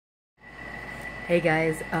Hey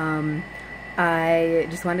guys, I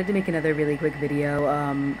just wanted to make another really quick video.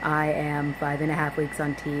 I am 5.5 weeks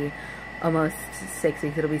on T, almost 6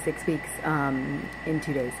 weeks. It'll be 6 weeks in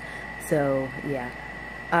 2 days. So yeah,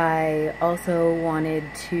 I also wanted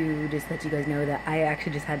to just let you guys know that I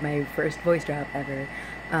actually just had my first voice drop ever.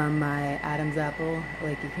 My Adam's apple,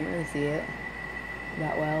 like you can't really see it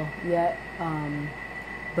that well yet,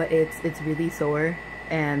 but it's really sore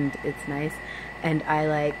and it's nice, and I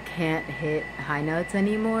like can't hit high notes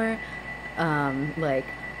anymore. Like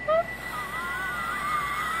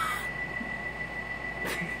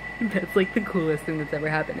that's like the coolest thing that's ever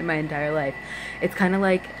happened in my entire life. It's kind of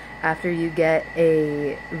like after you get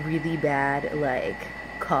a really bad like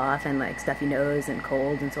cough and like stuffy nose and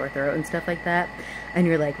cold and sore throat and stuff like that, and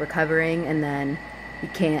you're like recovering and then you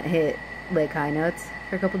can't hit like high notes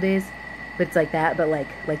for a couple days, but it's like that, but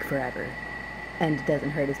like forever, and it doesn't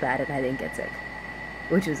hurt as bad, and I didn't get sick,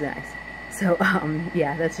 which was nice. So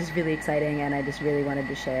yeah, that's just really exciting, and I just really wanted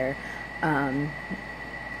to share.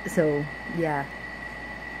 So yeah,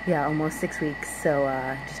 almost 6 weeks. So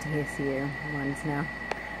just in case you wanted to know.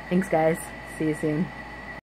 Thanks guys, see you soon.